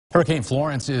Hurricane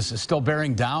Florence is still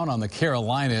bearing down on the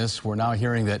Carolinas. We're now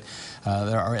hearing that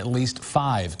there are at least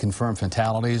 5 confirmed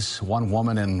fatalities. One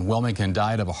woman in Wilmington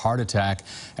died of a heart attack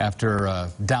after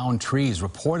downed trees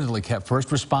reportedly kept first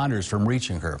responders from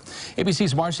reaching her.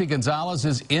 ABC's Marcy Gonzalez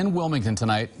is in Wilmington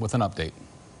tonight with an update.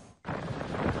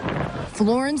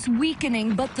 Florence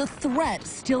weakening, but the threat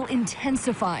still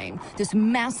intensifying. This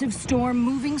massive storm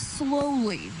moving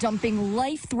slowly, dumping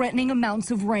life-threatening amounts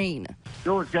of rain.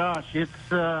 Oh gosh, it's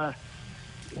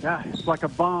like a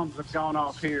bombs have gone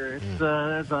off here.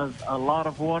 There's a lot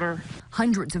of water.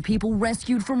 Hundreds of people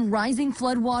rescued from rising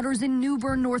floodwaters in New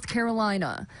Bern, North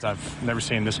Carolina. I've never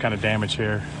seen this kind of damage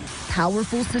here.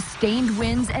 Powerful sustained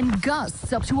winds and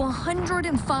gusts up to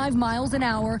 105 miles an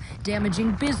hour,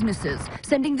 damaging businesses,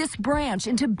 sending this branch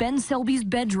into Ben Selby's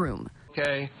bedroom.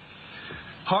 Okay,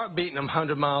 heart beating them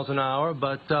 100 miles an hour,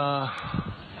 but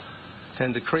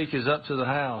and the creek is up to the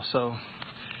house. So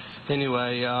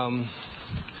anyway,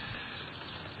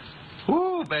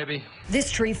 woo, baby. This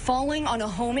tree falling on a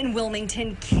home in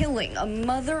Wilmington, killing a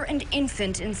mother and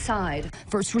infant inside.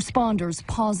 First responders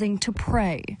pausing to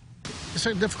pray. It's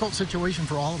a difficult situation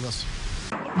for all of us.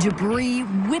 Debris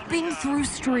whipping through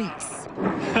streets.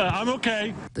 I'm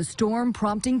okay. The storm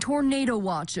prompting tornado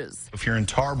watches. If you're in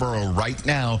Tarboro right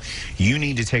now, you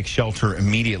need to take shelter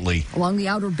immediately. Along the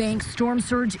Outer Banks, storm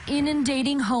surge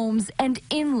inundating homes, and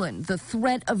inland, the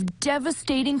threat of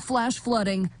devastating flash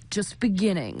flooding just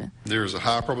beginning. There's a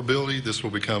high probability this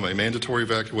will become a mandatory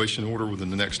evacuation order within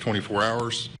the next 24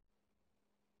 hours.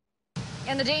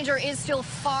 And the danger is still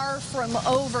far from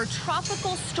over.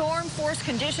 Tropical storm force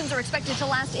conditions are expected to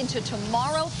last into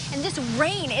tomorrow, and this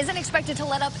rain isn't expected to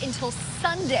let up until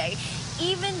Sunday.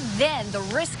 Even then, the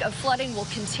risk of flooding will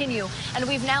continue. And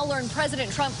we've now learned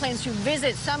President Trump plans to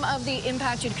visit some of the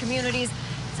impacted communities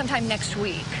sometime next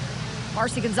week.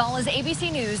 Marcy Gonzalez,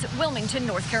 ABC News, Wilmington,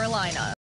 North Carolina.